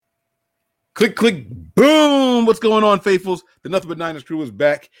Click, click, boom. What's going on, faithfuls? The Nothing But Niners crew is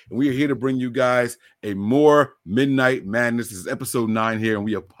back, and we are here to bring you guys a more Midnight Madness. This is episode 9 here, and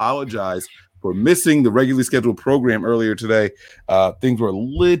we apologize for missing the regularly scheduled program earlier today. Things were a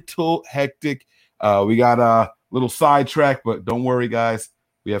little hectic. We got a little sidetracked, but don't worry, guys.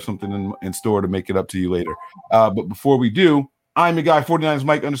 We have something in store to make it up to you later. But before we do, I'm your guy, 49ers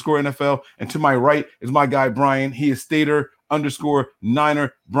Mike _NFL, and to my right is my guy, Brian. He is Stater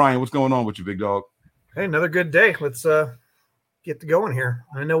 _Niner. Brian, what's going on with you, big dog? Hey, another good day. Let's get to going here.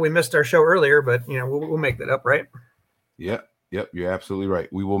 I know we missed our show earlier, but we'll make that up, right? Yep, you're absolutely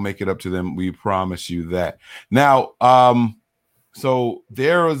right. We will make it up to them. We promise you that. Now, so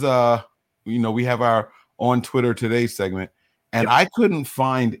there was we have our on Twitter today segment, and I couldn't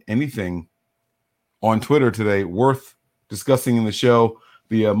find anything on Twitter today worth discussing in the show.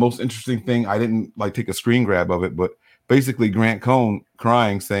 The most interesting thing, I didn't take a screen grab of it, but basically Grant Cohn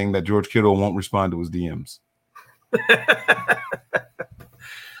crying, saying that George Kittle won't respond to his DMs.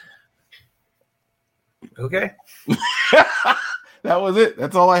 Okay. That was it.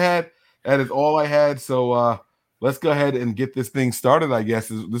 That's all I had. That is all I had. So let's go ahead and get this thing started, I guess.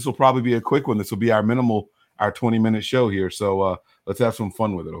 This will probably be a quick one. This will be our 20-minute show here. So let's have some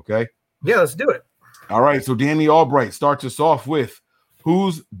fun with it, okay? Yeah, let's do it. All right, so Danny Albright starts us off with,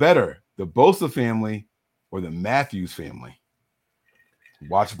 who's better, the Bosa family or the Matthews family?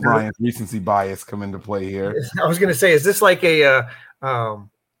 Watch Brian's recency bias come into play here. I was going to say, is this like a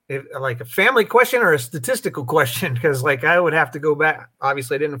family question or a statistical question? Because I would have to go back.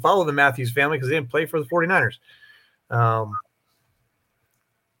 Obviously, I didn't follow the Matthews family because they didn't play for the 49ers.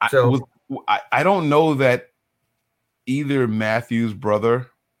 I don't know that either Matthews brother,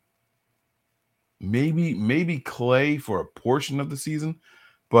 maybe Clay for a portion of the season,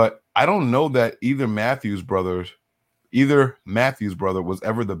 but I don't know that either Matthews brother was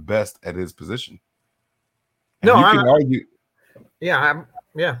ever the best at his position. And you can argue. Yeah,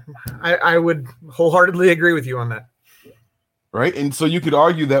 I would wholeheartedly agree with you on that. Right, and so you could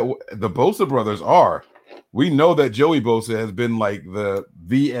argue that the Bosa brothers are. We know that Joey Bosa has been like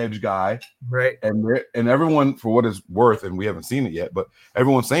the edge guy, right? And everyone, for what it's worth, and we haven't seen it yet, but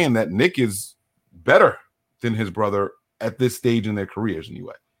everyone's saying that Nick is better than his brother at this stage in their careers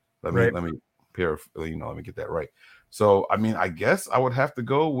anyway. Let me get that right. So I guess I would have to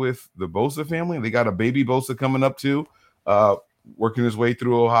go with the Bosa family. They got a baby Bosa coming up too, working his way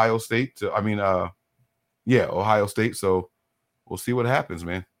through Ohio State. Ohio State. So we'll see what happens,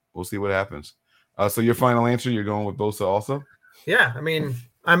 man. We'll see what happens. So your final answer, you're going with Bosa also? Yeah,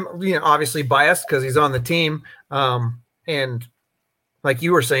 I'm obviously biased because he's on the team, and like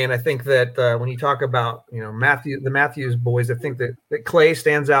you were saying, I think that when you talk about the Matthews boys, I think that Clay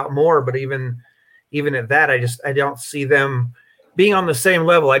stands out more. But even at that, I don't see them being on the same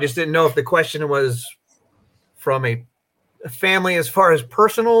level. I just didn't know if the question was from a family as far as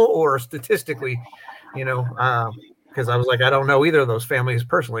personal or statistically, because I was like, I don't know either of those families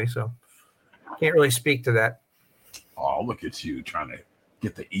personally, so can't really speak to that. Oh, look at you trying to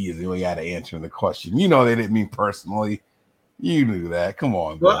get the easy way out of answering the question. They didn't mean personally. You knew that. Come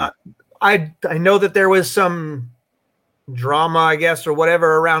on. Well, I know that there was some drama, I guess, or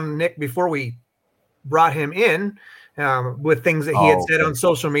whatever around Nick before we brought him in with things that he had said on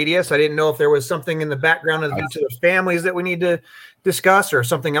social media. So I didn't know if there was something in the background of each of the families that we need to discuss or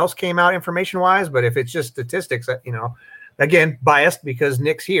something else came out information-wise. But if it's just statistics, again, biased because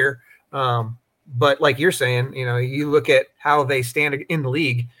Nick's here. But like you're saying, you look at how they stand in the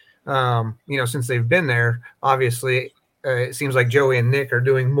league, since they've been there, obviously – it seems like Joey and Nick are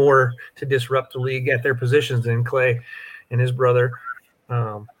doing more to disrupt the league at their positions than Clay and his brother.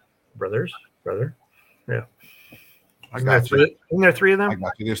 Brother. Yeah. I got you. Isn't there 3 of them? I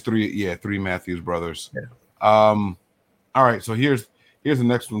got you. There's 3 Matthews brothers. Yeah. All right. So here's the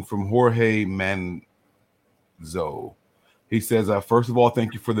next one from Jorge Manzo. He says, first of all,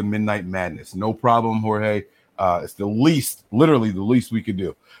 thank you for the Midnight Madness. No problem, Jorge. It's literally the least we could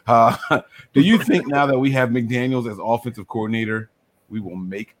do. Do you think now that we have McDaniels as offensive coordinator, he will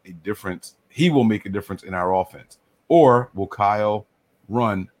make a difference in our offense? Or will Kyle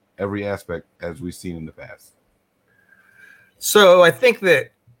run every aspect as we've seen in the past? So I think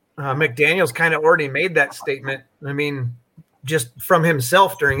that McDaniels kind of already made that statement. Just from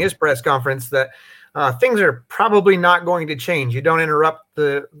himself during his press conference that things are probably not going to change. You don't interrupt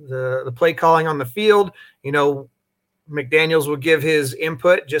the play calling on the field. McDaniels will give his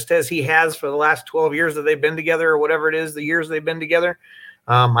input just as he has for the last 12 years that they've been together or whatever it is, the years they've been together.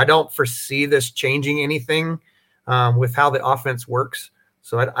 I don't foresee this changing anything with how the offense works.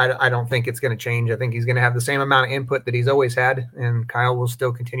 So I don't think it's going to change. I think he's going to have the same amount of input that he's always had, and Kyle will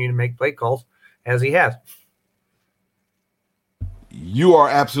still continue to make play calls as he has. You are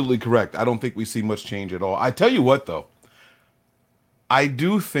absolutely correct. I don't think we see much change at all. I tell you what, though, I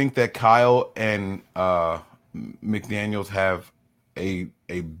do think that Kyle and McDaniels have a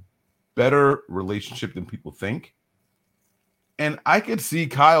better relationship than people think. And I could see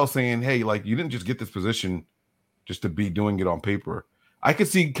Kyle saying, hey, like, you didn't just get this position just to be doing it on paper. I could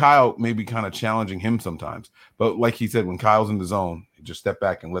see Kyle maybe kind of challenging him sometimes. But like he said, when Kyle's in the zone, just step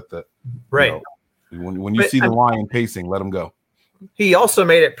back and let the right. When you see the lion pacing, let him go. He also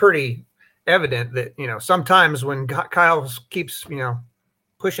made it pretty evident that, sometimes when Kyle keeps,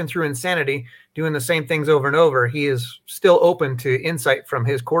 pushing through insanity, doing the same things over and over, he is still open to insight from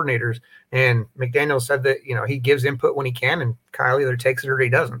his coordinators. And McDaniel said that, he gives input when he can, and Kyle either takes it or he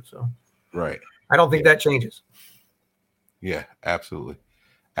doesn't. So, right. I don't think that changes. Yeah, absolutely.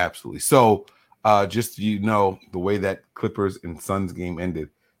 Absolutely. So, just, the way that Clippers and Suns game ended,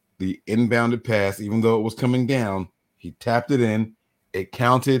 the inbounded pass, even though it was coming down, he tapped it in. It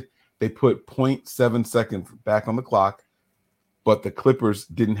counted. They put 0.7 seconds back on the clock, but the Clippers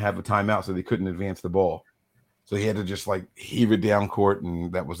didn't have a timeout, so they couldn't advance the ball. So he had to just heave it down court,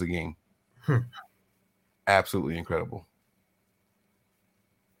 and that was the game. Absolutely incredible.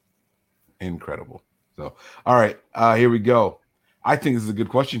 Incredible. So, all right, here we go. I think this is a good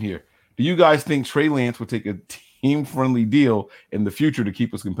question here. Do you guys think Trey Lance would take a team-friendly deal in the future to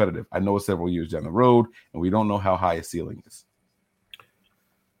keep us competitive? I know it's several years down the road, and we don't know how high his ceiling is.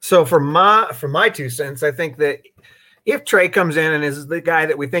 So for my 2 cents, I think that if Trey comes in and is the guy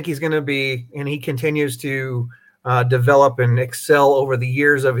that we think he's going to be, and he continues to develop and excel over the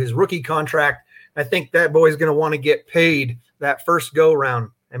years of his rookie contract, I think that boy's going to want to get paid that first go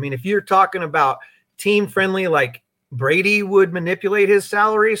round. I mean, if you're talking about team friendly, like Brady would manipulate his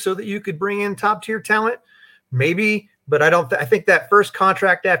salary so that you could bring in top tier talent, maybe, but I think that first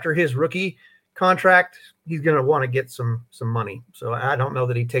contract after his rookie contract, he's going to want to get some money. So I don't know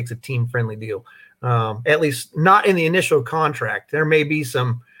that he takes a team friendly deal. At least not in the initial contract. There may be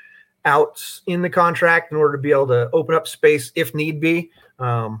some outs in the contract in order to be able to open up space if need be.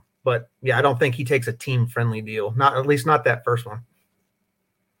 But yeah, I don't think he takes a team friendly deal. At least not that first one.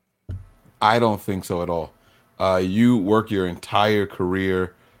 I don't think so at all. You work your entire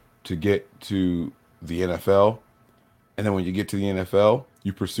career to get to the NFL. And then when you get to the NFL,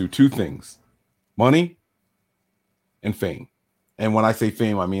 you pursue 2 things: money and fame. And when I say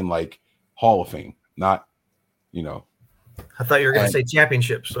fame, I mean Hall of Fame, not, I thought you were going to say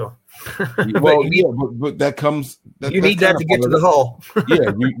championship. So, but that comes. You need that to get to the Hall.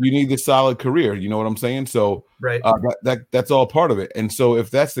 Yeah, you need the solid career. You know what I'm saying? So, right. That's all part of it. And so, if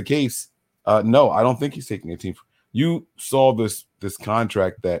that's the case, no, I don't think he's taking a team. You saw this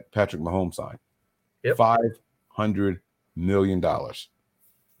contract that Patrick Mahomes signed. Yep. $500 million.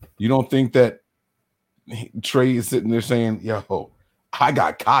 You don't think that Trey is sitting there saying, yo, I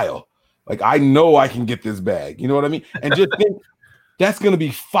got Kyle. I know I can get this bag. You know what I mean? And just think that's going to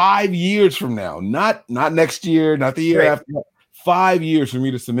be 5 years from now, not next year, not the year after. 5 years for me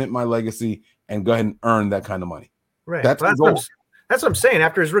to cement my legacy and go ahead and earn that kind of money. Right. That's what I'm saying.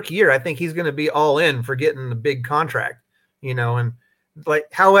 After his rookie year, I think he's going to be all in for getting the big contract, and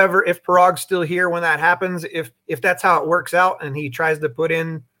however, if Parag's still here when that happens, if that's how it works out and he tries to put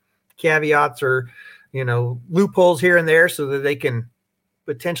in caveats or, loopholes here and there so that they can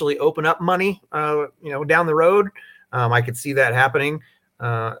potentially open up money, down the road, I could see that happening.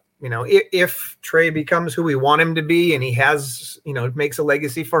 If Trey becomes who we want him to be and he has, makes a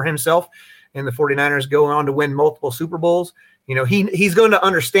legacy for himself and the 49ers go on to win multiple Super Bowls, he's going to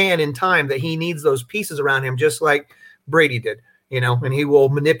understand in time that he needs those pieces around him, just like Brady did, and he will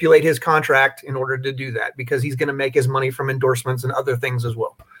manipulate his contract in order to do that because he's going to make his money from endorsements and other things as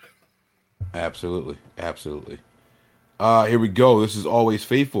well. Absolutely. Absolutely. Here we go. This is Always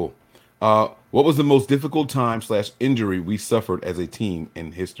Faithful. What was the most difficult time / injury we suffered as a team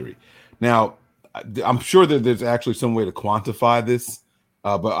in history? Now, I'm sure that there's actually some way to quantify this,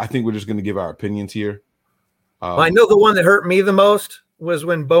 but I think we're just going to give our opinions here. I know the one that hurt me the most was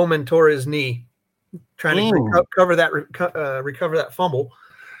when Bowman tore his knee trying to recover that fumble.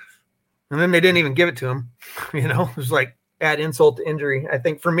 And then they didn't even give it to him. It was add insult to injury. I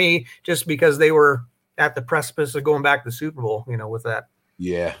think for me, just because they were at the precipice of going back to the Super Bowl, with that.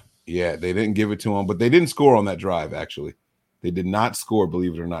 Yeah, they didn't give it to him, but they didn't score on that drive, actually. They did not score,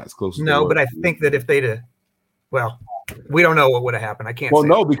 believe it or not. It's close to No, but I think that if they'd we don't know what would have happened. I can't say.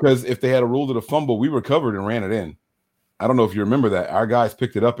 No, because if they had ruled it a fumble, we recovered and ran it in. I don't know if you remember that. Our guys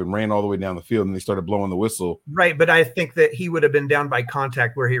picked it up and ran all the way down the field, and they started blowing the whistle. Right, but I think that he would have been down by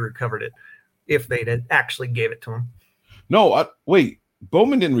contact where he recovered it if they'd had actually gave it to him. No, wait.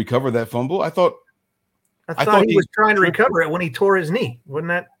 Bowman didn't recover that fumble. I thought he was trying to recover it when he tore his knee. Wasn't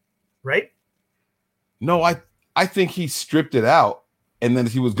that right? No, I think he stripped it out, and then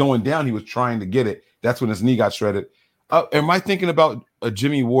as he was going down, he was trying to get it. That's when his knee got shredded. Am I thinking about a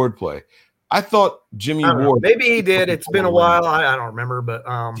Jimmy Ward play? I thought Jimmy Ward. Maybe he did. It's been a while. I don't remember, but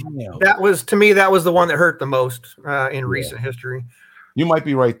that was, to me, that was the one that hurt the most in recent history. You might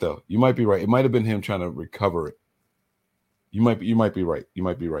be right, though. You might be right. It might have been him trying to recover it. You might be right. You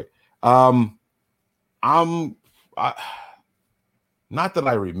might be right. Not that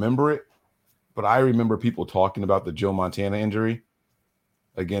I remember it, but I remember people talking about the Joe Montana injury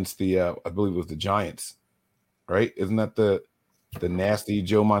against the I believe it was the Giants, right? Isn't that the nasty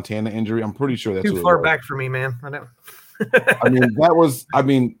Joe Montana injury? I'm pretty sure that's too far back for me, man. I know.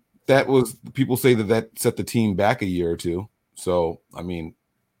 that was people say that set the team back a year or two. So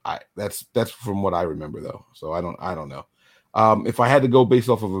that's from what I remember though. So I don't know. If I had to go based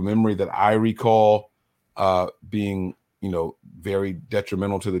off of a memory that I recall being, very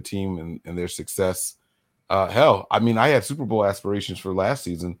detrimental to the team and their success, I had Super Bowl aspirations for last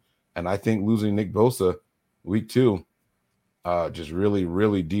season, and I think losing Nick Bosa week 2 just really,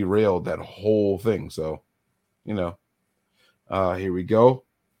 really derailed that whole thing. So, here we go.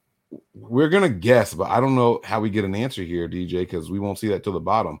 We're going to guess, but I don't know how we get an answer here, DJ, because we won't see that till the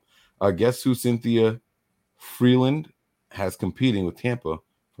bottom. Guess who Cynthia Freeland has competing with Tampa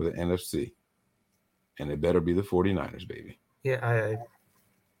for the NFC? And it better be the 49ers, baby. Yeah,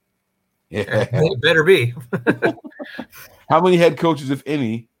 it better be. How many head coaches, if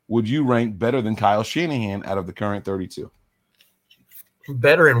any, would you rank better than Kyle Shanahan out of the current 32?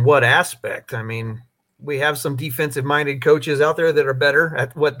 Better in what aspect? I mean, we have some defensive-minded coaches out there that are better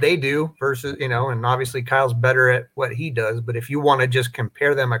at what they do versus, and obviously Kyle's better at what he does. But if you want to just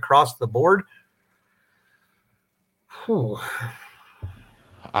compare them across the board,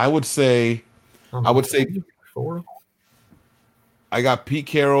 I would say 4. I got Pete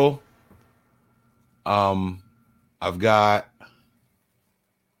Carroll. I've got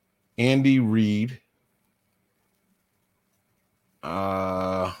Andy Reid.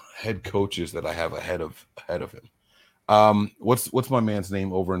 Head coaches that I have ahead of him. What's my man's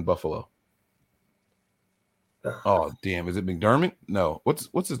name over in Buffalo? Oh damn, is it McDermott? No,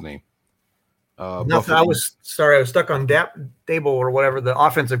 what's his name? Nothing. I was stuck on Dable or whatever the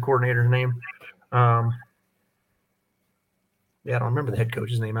offensive coordinator's name. I don't remember the head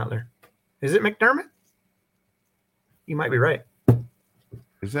coach's name out there. Is it McDermott? You might be right.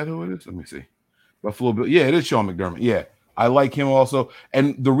 Is that who it is? Let me see. Buffalo Bill. Yeah, it is Sean McDermott. Yeah, I like him also.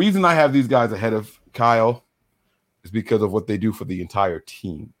 And the reason I have these guys ahead of Kyle is because of what they do for the entire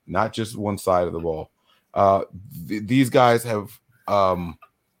team, not just one side of the ball. These guys have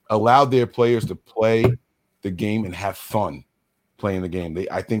allowed their players to play the game and have fun playing the game.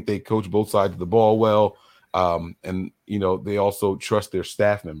 I think they coach both sides of the ball well. And they also trust their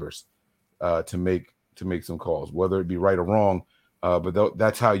staff members to make some calls, whether it be right or wrong. But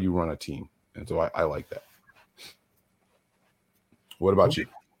that's how you run a team, and so I like that. What about you?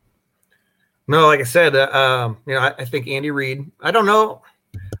 No, like I said, I think Andy Reid. I don't know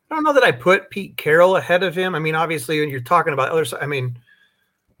that I put Pete Carroll ahead of him. I mean, obviously, when you're talking about other side, I mean,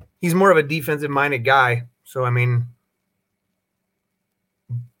 he's more of a defensive-minded guy. So, I mean.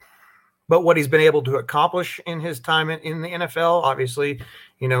 But what he's been able to accomplish in his time in the NFL, obviously,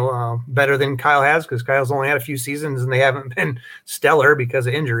 better than Kyle has, because Kyle's only had a few seasons and they haven't been stellar because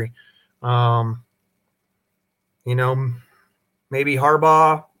of injury. Maybe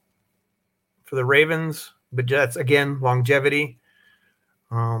Harbaugh for the Ravens, but that's again longevity.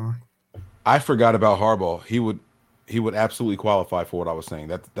 I forgot about Harbaugh. He would absolutely qualify for what I was saying.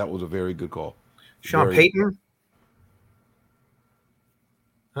 That was a very good call. Sean Payton.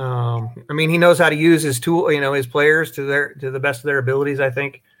 He knows how to use his tool, his players to the best of their abilities, I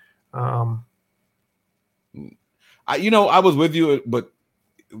think. I was with you, but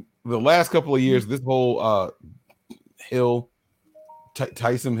the last couple of years, this whole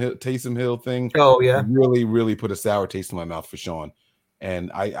Taysom Hill thing, really, really put a sour taste in my mouth for Sean.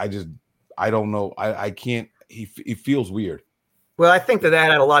 And I don't know. I can't. He feels weird. Well, I think that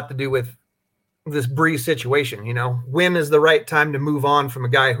had a lot to do with this Brees situation. When is the right time to move on from a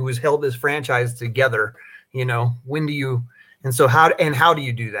guy who has held this franchise together? When do you, and so how do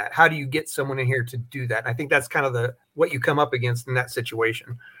you do that? How do you get someone in here to do that? I think that's kind of what you come up against in that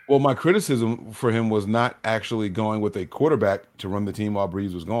situation. Well, my criticism for him was not actually going with a quarterback to run the team while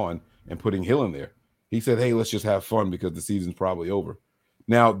Brees was gone and putting Hill in there. He said, "Hey, let's just have fun because the season's probably over."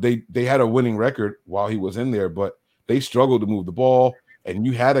 Now they had a winning record while he was in there, but they struggled to move the ball. And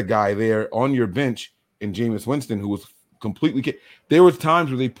you had a guy there on your bench in Jameis Winston who was completely. There was times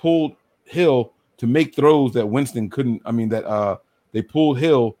where they pulled Hill to make throws that Winston couldn't. I mean, that they pulled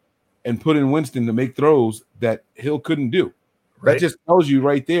Hill and put in Winston to make throws that Hill couldn't do. Right. That just tells you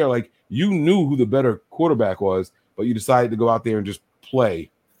right there, like you knew who the better quarterback was, but you decided to go out there and just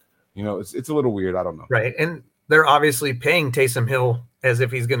play. You know, it's a little weird. I don't know. Right, and they're obviously paying Taysom Hill as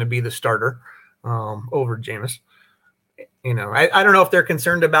if he's going to be the starter over Jameis. You know, I don't know if they're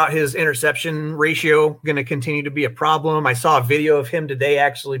concerned about his interception ratio going to continue to be a problem. I saw a video of him today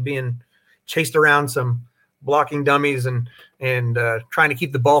actually being chased around some blocking dummies and trying to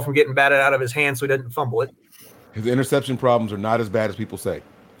keep the ball from getting batted out of his hand so he doesn't fumble it. His interception problems are not as bad as people say.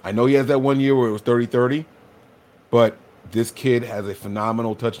 I know he has that 1 year where it was 30-30, but this kid has a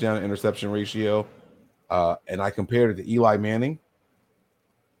phenomenal touchdown to interception ratio. And I compared it to Eli Manning.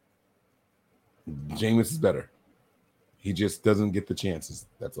 Jameis is better. He just doesn't get the chances.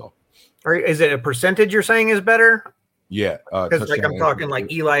 That's all. Or is it a percentage you're saying is better? Yeah. Because like I'm talking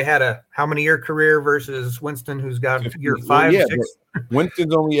like Eli had a how many year career versus Winston who's got 15, year 5, well, 6.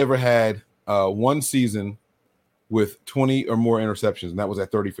 Winston's only ever had one season with 20 or more interceptions, and that was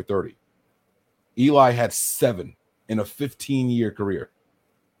at 30 for 30. Eli had 7 in a 15-year career.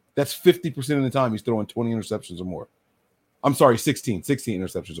 That's 50% of the time he's throwing 20 interceptions or more. I'm sorry, 16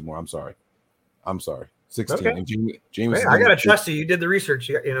 interceptions or more. I'm sorry. 16. Okay. And James, I gotta trust you. You did the research,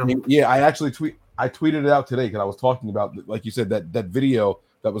 you know. Yeah, I actually tweeted it out today because I was talking about, like you said, that video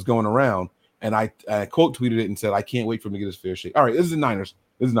that was going around, and I quote tweeted it and said, "I can't wait for him to get his fair shake." All right, this is the Niners.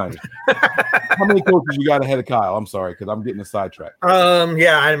 How many coaches you got ahead of Kyle? I'm sorry because I'm getting a sidetrack.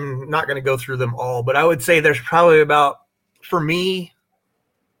 Yeah, I'm not going to go through them all, but I would say there's probably about, for me,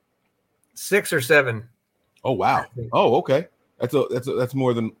 6 or 7. Oh wow! Oh okay. That's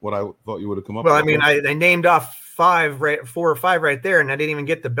more than what I thought you would have come up with. Well, I mean, I named off 4 or 5 right there, and I didn't even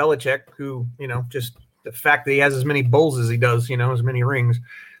get the Belichick, who, you know, just the fact that he has as many bowls as he does, you know, as many rings.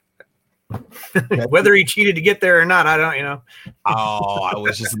 Whether he cheated to get there or not, I don't, you know. Oh, I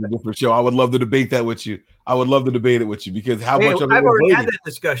wish this was a different show. I would love to debate that with you. I would love to debate it with you because how much of it I've already had that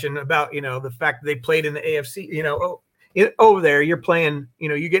discussion about, you know, the fact that they played in the AFC, you know, over there, you're playing, you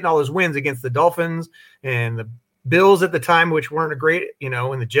know, you're getting all those wins against the Dolphins and the Bills at the time, which weren't a great, you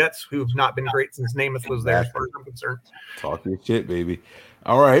know, and the Jets, who've not been great since Namath was there, as far as I'm concerned. Talk your shit, baby.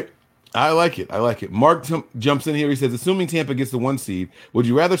 All right. I like it. Mark jumps in here. He says, assuming Tampa gets the 1 seed, would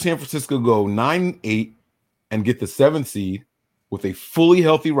you rather San Francisco go 9-8 and get the 7th seed with a fully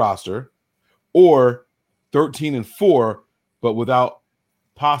healthy roster, or 13-4, but without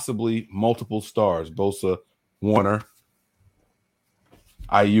possibly multiple stars? Bosa, Warner,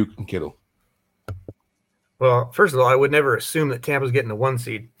 Ayuk, and Kittle. Well, first of all, I would never assume that Tampa's getting the 1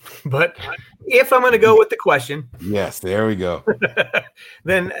 seed. But if I'm going to go with the question. Yes, there we go.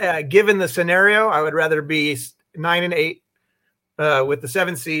 Then given the scenario, I would rather be 9-8 with the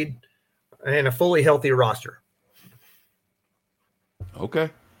 7th seed and a fully healthy roster.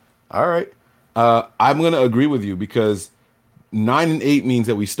 Okay. All right. I'm going to agree with you because 9-8 means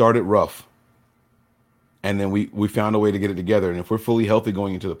that we started rough. And then we found a way to get it together. And if we're fully healthy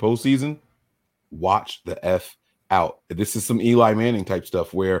going into the postseason, watch the F out. This is some Eli Manning type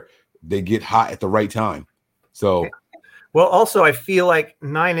stuff where they get hot at the right time. So, well, also I feel like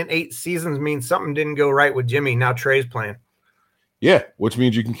 9-8 seasons means something didn't go right with Jimmy. Now Trey's playing. Yeah, which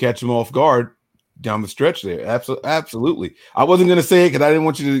means you can catch him off guard down the stretch there. Absolutely. I wasn't going to say it because I didn't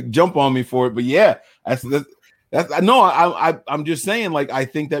want you to jump on me for it, but yeah, that's no. I'm just saying. Like, I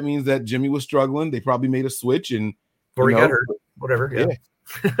think that means that Jimmy was struggling. They probably made a switch and or he got hurt. Whatever. Yeah.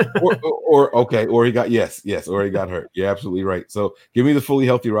 or he got or he got hurt. You're absolutely right. So give me the fully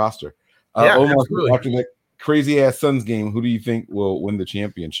healthy roster. Omar, after that crazy ass Suns game, who do you think will win the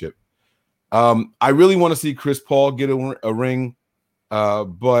championship? I really want to see Chris Paul get a ring,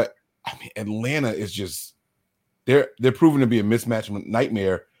 but I mean Atlanta is just they're proven to be a mismatch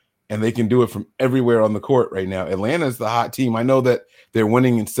nightmare, and they can do it from everywhere on the court right now. Atlanta is the hot team. I know that they're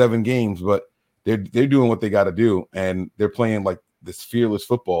winning in 7 games, but they're doing what they got to do, and they're playing like this fearless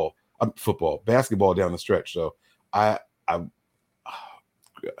basketball down the stretch. So I'm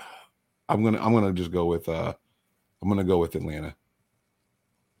gonna just go with Atlanta.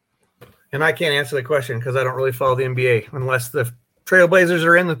 And I can't answer the question because I don't really follow the NBA unless the Trailblazers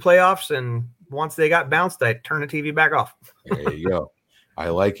are in the playoffs, and once they got bounced, I turn the TV back off. There you go. I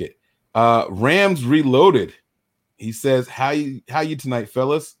like it. Rams Reloaded. He says, "How you tonight,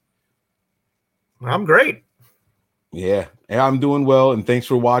 fellas?" I'm great. Yeah, I'm doing well, and thanks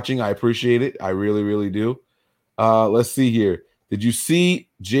for watching. I appreciate it. I really, really do. Let's see here. Did you see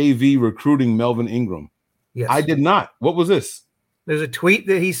JV recruiting Melvin Ingram? Yes. I did not. What was this? There's a tweet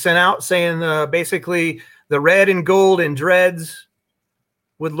that he sent out saying basically the red and gold and dreads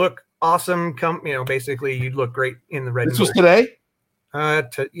would look awesome. Basically you'd look great in the red. This was today?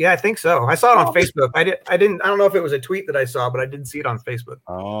 Yeah, I think so. I saw it on Facebook. I don't know if it was a tweet that I saw, but I did see it on Facebook.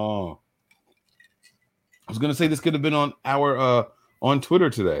 Oh. I was gonna say this could have been on our on Twitter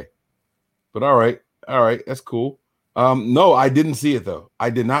today. But all right, that's cool. No, I didn't see it though. I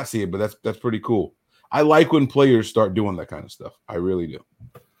did not see it, but that's pretty cool. I like when players start doing that kind of stuff. I really do.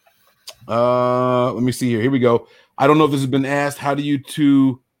 Let me see here. Here we go. I don't know if this has been asked. How do you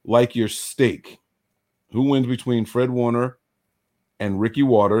two like your steak? Who wins between Fred Warner and Ricky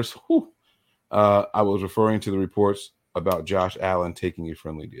Waters? I was referring to the reports about Josh Allen taking a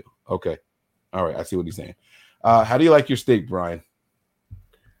friendly deal. Okay. All right. I see what he's saying. How do you like your steak, Brian?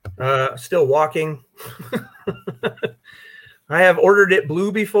 Still walking. I have ordered it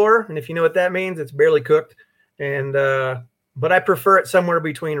blue before, and if you know what that means, it's barely cooked. And but I prefer it somewhere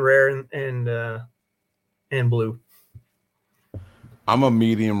between rare and blue. I'm a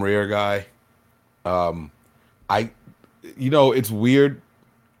medium rare guy. It's weird.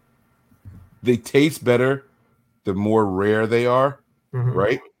 They taste better the more rare they are,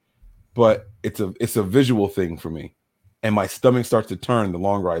 right? But it's a visual thing for me. And my stomach starts to turn the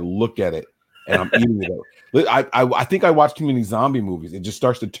longer I look at it and I'm eating it. I think I watched too many zombie movies. It just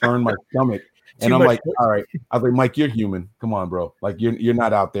starts to turn my stomach. And I'm like, all right. I was like, Mike, you're human. Come on, bro. Like you're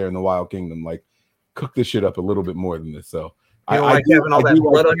not out there in the wild kingdom. Like cook this shit up a little bit more than this. So you don't like having all that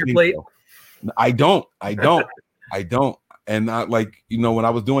blood on your plate? I don't. And when I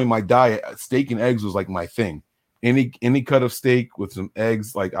was doing my diet, steak and eggs was like my thing. Any cut of steak with some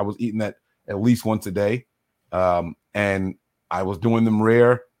eggs, like I was eating that at least once a day. And I was doing them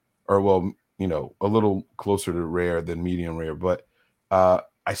rare, or a little closer to rare than medium rare. But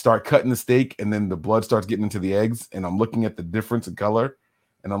I start cutting the steak, and then the blood starts getting into the eggs, and I'm looking at the difference in color,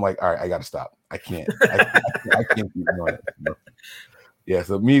 and I'm like, all right, I got to stop. I can't. I can't keep doing it. Yeah,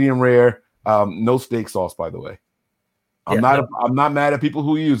 so medium rare, no steak sauce, by the way. I'm not mad at people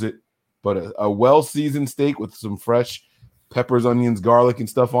who use it, but a well-seasoned steak with some fresh peppers, onions, garlic, and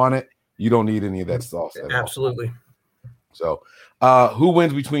stuff on it, you don't need any of that sauce at Absolutely. all. So, who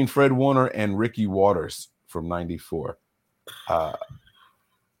wins between Fred Warner and Ricky Waters from '94? I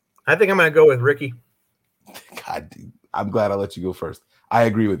think I'm going to go with Ricky. God, I'm glad I let you go first. I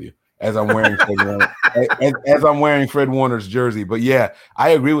agree with you. As I'm wearing Fred Warner, as I'm wearing Fred Warner's jersey, but yeah, I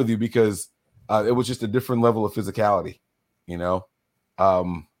agree with you because it was just a different level of physicality, Yeah,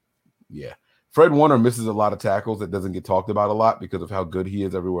 Fred Warner misses a lot of tackles that doesn't get talked about a lot because of how good he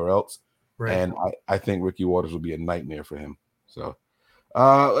is everywhere else. Right. And I think Ricky Waters will be a nightmare for him. So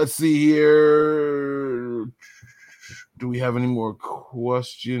let's see here. Do we have any more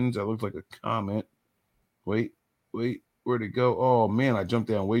questions? That looks like a comment. Wait, where'd it go? Oh man, I jumped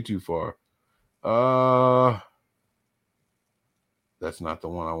down way too far. That's not the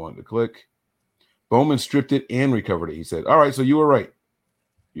one I wanted to click. Bowman stripped it and recovered it, he said. All right, so you were right.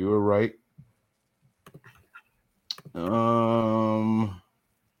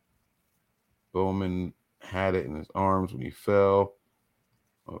 Bowman had it in his arms when he fell.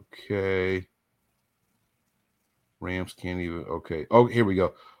 Okay. Rams can't even. Okay. Oh, here we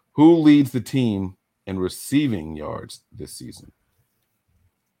go. Who leads the team in receiving yards this season?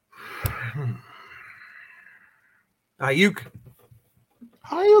 Ayuk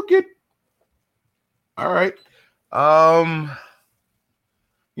it. All right.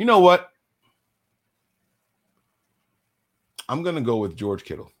 You know what? I'm going to go with George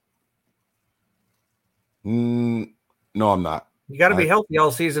Kittle. No, I'm not. You got to be healthy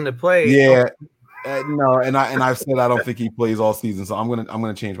all season to play. Yeah. No, and I've said I don't think he plays all season, so I'm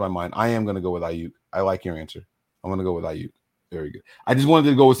gonna change my mind. I am gonna go with Ayuk. I like your answer. I'm gonna go with Ayuk. Very good. I just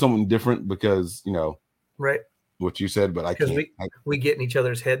wanted to go with something different because right what you said, but I can't. We get in each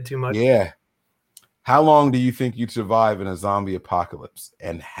other's head too much. Yeah. How long do you think you'd survive in a zombie apocalypse,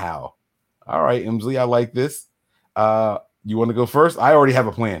 and how? All right, Emsley, I like this. You want to go first? I already have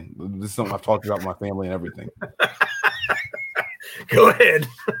a plan. This is something I've talked about with my family and everything. Go ahead.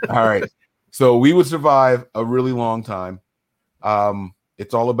 All right. So we would survive a really long time.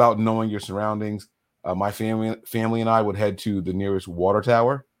 It's all about knowing your surroundings. My family and I would head to the nearest water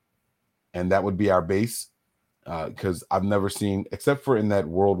tower, and that would be our base. Because I've never seen, except for in that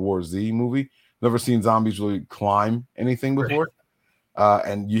World War Z movie, never seen zombies really climb anything before.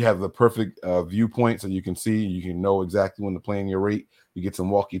 And you have the perfect viewpoint, so you can see, you can know exactly when to plan your rate. You get some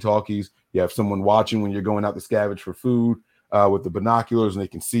walkie-talkies. You have someone watching when you're going out to scavenge for food with the binoculars, and they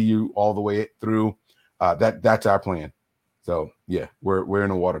can see you all the way through. That's our plan. So yeah, we're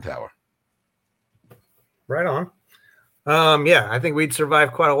in a water tower. Right on. Yeah, I think we'd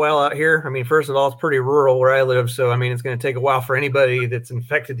survive quite a while out here. I mean, first of all, it's pretty rural where I live, so I mean, it's going to take a while for anybody that's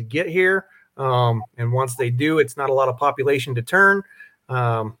infected to get here. And once they do, it's not a lot of population to turn.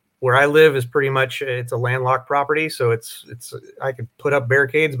 Where I live is pretty much it's a landlocked property, so it's I could put up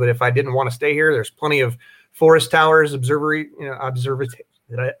barricades, but if I didn't want to stay here, there's plenty of forest towers,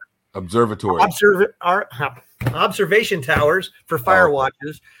 observation towers for fire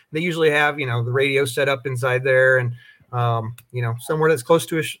watches. They usually have the radio set up inside there, and somewhere that's close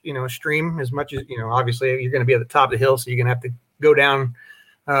to a stream. As much as obviously you're going to be at the top of the hill, so you're going to have to go down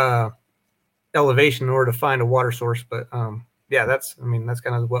elevation in order to find a water source. But yeah, that's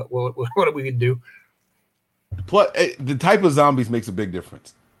kind of what we could do. Plus, the type of zombies makes a big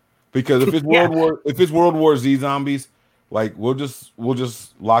difference, because if it's World War Z zombies, like we'll just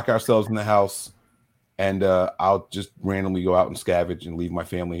lock ourselves in the house, and I'll just randomly go out and scavenge and leave my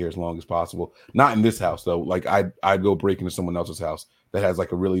family here as long as possible. Not in this house though. Like I'd go break into someone else's house that has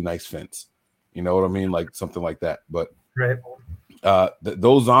like a really nice fence. You know what I mean? Like something like that. But right.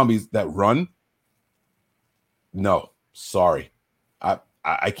 Those zombies that run, no, sorry,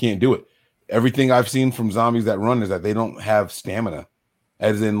 I can't do it. Everything I've seen from zombies that run is that they don't have stamina,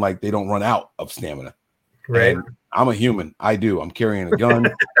 as in like they don't run out of stamina. Right. And I'm a human. I do. I'm carrying a gun,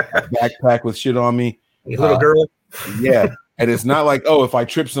 a backpack with shit on me. You little girl. Yeah. And it's not like, oh, if I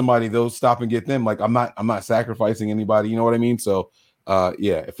trip somebody, they'll stop and get them. Like I'm not sacrificing anybody. You know what I mean? So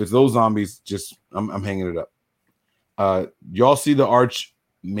yeah, if it's those zombies, just I'm hanging it up. Y'all see the Arch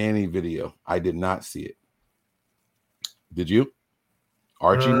Manning video? I did not see it. Did you?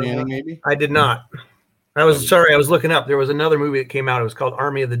 Archie Manning, maybe? I did not. I was looking up. There was another movie that came out. It was called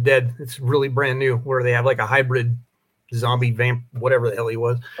Army of the Dead. It's really brand new, where they have like a hybrid zombie vamp, whatever the hell he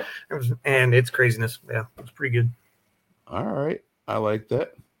was. And it's craziness. Yeah, it was pretty good. All right. I like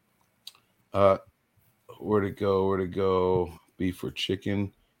that. Where'd it go? Beef or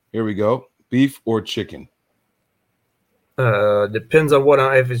chicken? Here we go. Beef or chicken? Depends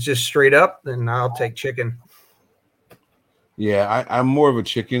on if it's just straight up, then I'll take chicken. Yeah, I'm more of a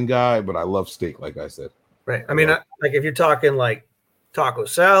chicken guy, but I love steak, like I said. Right. I mean, like if you're talking like taco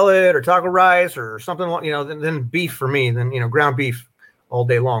salad or taco rice or something, then beef for me, then, ground beef all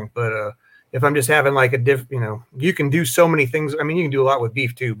day long. But if I'm just having like you can do so many things. I mean, you can do a lot with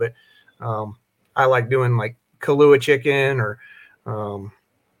beef too, but I like doing like Kahlua chicken or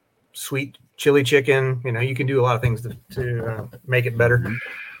sweet chili chicken. You can do a lot of things to make it better.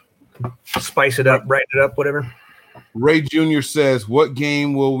 Spice it up, brighten it up, whatever. Ray Jr. says, what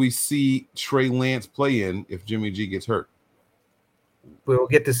game will we see Trey Lance play in if Jimmy G gets hurt? We'll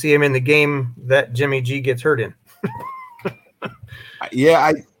get to see him in the game that Jimmy G gets hurt in.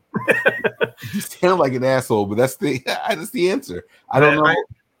 Yeah, you sound like an asshole, but that's the answer. I don't know.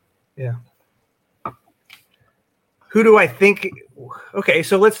 Yeah. Who do I think? Okay,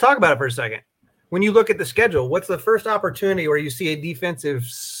 so let's talk about it for a second. When you look at the schedule, what's the first opportunity where you see a defensive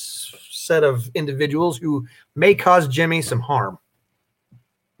set of individuals who may cause Jimmy some harm?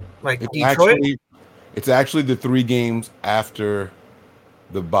 Like Detroit? It's actually the 3 games after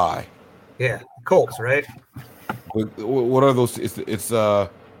the bye. Yeah, Colts, right? What are those? It's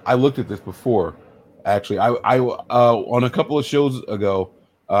I looked at this before. Actually, I on a couple of shows ago,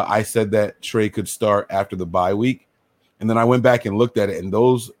 I said that Trey could start after the bye week, and then I went back and looked at it, and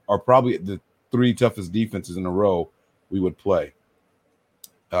those are probably the 3 toughest defenses in a row we would play.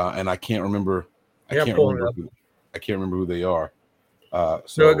 And I can't remember. I can't remember who they are.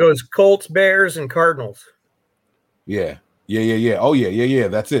 So it goes Colts, Bears, and Cardinals. Yeah. Oh yeah.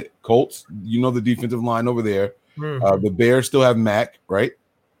 That's it. Colts. The defensive line over there. Mm-hmm. The Bears still have Mac, right?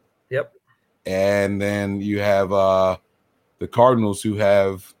 Yep. And then you have the Cardinals, who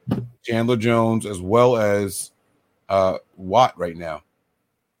have Chandler Jones as well as Watt right now.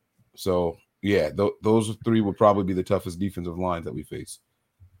 So yeah, those 3 would probably be the toughest defensive lines that we face.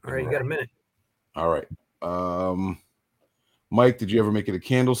 All right, you got a minute. All right. Mike, did you ever make it a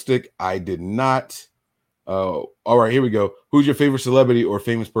candlestick? I did not. All right, here we go. Who's your favorite celebrity or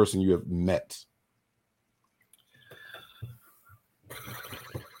famous person you have met?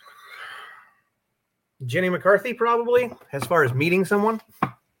 Jenny McCarthy, probably, as far as meeting someone.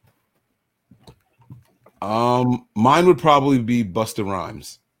 Mine would probably be Busta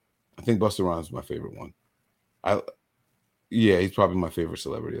Rhymes. I think Busta Rhymes is my favorite one. Yeah, he's probably my favorite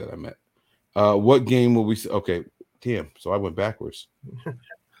celebrity that I met. What game will we see? Okay, damn. So I went backwards.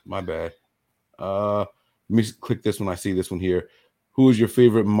 My bad. Let me click this one. I see this one here. Who is your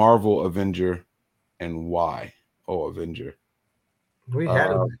favorite Marvel Avenger and why? Oh, Avenger. We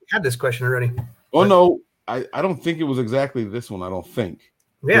had this question already. Oh, no. I don't think it was exactly this one. I don't think.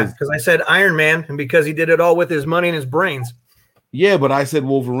 Yeah, because I said Iron Man, and because he did it all with his money and his brains. Yeah, but I said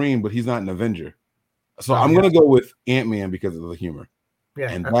Wolverine, but he's not an Avenger. So I'm going to go with Ant-Man because of the humor.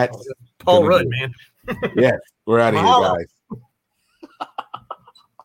 Yeah, and that's Paul Rudd, man. Yeah, we're out of here, guys.